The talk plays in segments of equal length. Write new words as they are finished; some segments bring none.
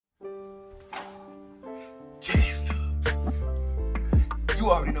You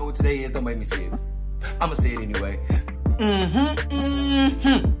already know what today is. Don't make me say it. I'ma say it anyway.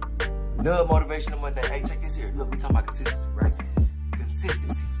 NuBB Motivational Monday. Hey, check this here. Look, we talking about consistency, right?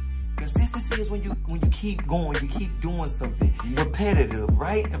 Consistency. Consistency is when you keep going, you keep doing something repetitive,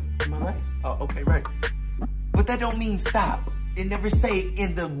 right? Am I right? Oh, okay, right. But that don't mean stop. It never say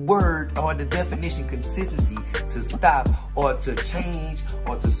in the word or the definition consistency to stop or to change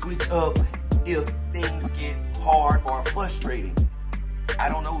or to switch up if things get hard or frustrating. I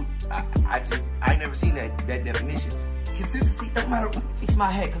don't know. I ain't never seen that definition. Consistency don't matter. Fix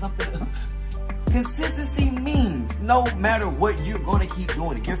my hat because I'm finna. Consistency means no matter what, you're gonna keep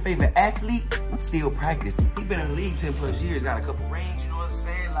doing it. Your favorite athlete still practice. He been in the league 10 plus years, got a couple rings, you know what I'm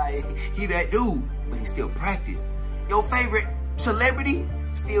saying? Like, he that dude, but he still practice. Your favorite celebrity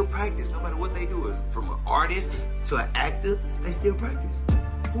still practice, no matter what they do. Is from an artist to an actor, they still practice.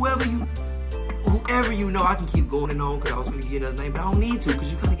 Whoever you know, I can keep going on because I was gonna get another name, but I don't need to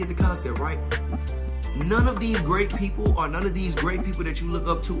because you kind of get the concept, right? None of these great people or none of these great people that you look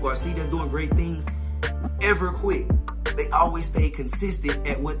up to or see that's doing great things ever quit. They always stay consistent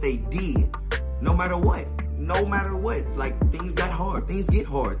at what they did, no matter what. No matter what. Like, things got hard. Things get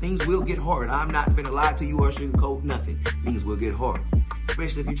hard. Things will get hard. I'm not finna lie to you or sugarcoat nothing. Things will get hard.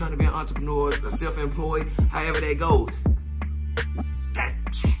 Especially if you're trying to be an entrepreneur, a self-employed, however that goes.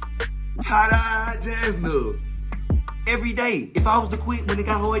 Ta-da, Jazz NuBB. Every day. If I was to quit when it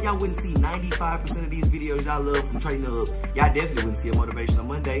got hard, y'all wouldn't see 95% of these videos y'all love from Trey NuBB. Y'all definitely wouldn't see a Motivational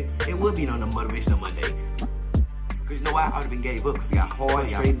Monday. It would be on a Motivational Monday. Because you know why? I would have been gave up because it got hard,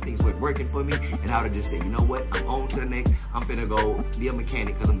 straight, things weren't working for me, and I would have just said, you know what? I'm on to the next. I'm finna go be a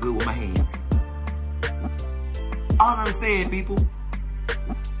mechanic because I'm good with my hands. All I'm saying, people,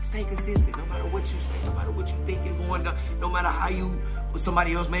 stay consistent no matter what you say, no matter what you think is going on, no matter how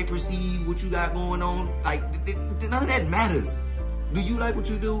somebody else may perceive what you got going on. Like, none of that matters. Do you like what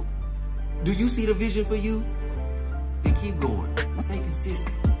you do? Do you see the vision for you? Then keep going. Stay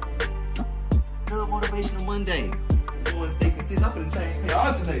consistent. NuBB Motivational Monday. You want to stay consistent? I'm gonna change. Hey,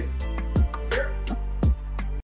 alternate.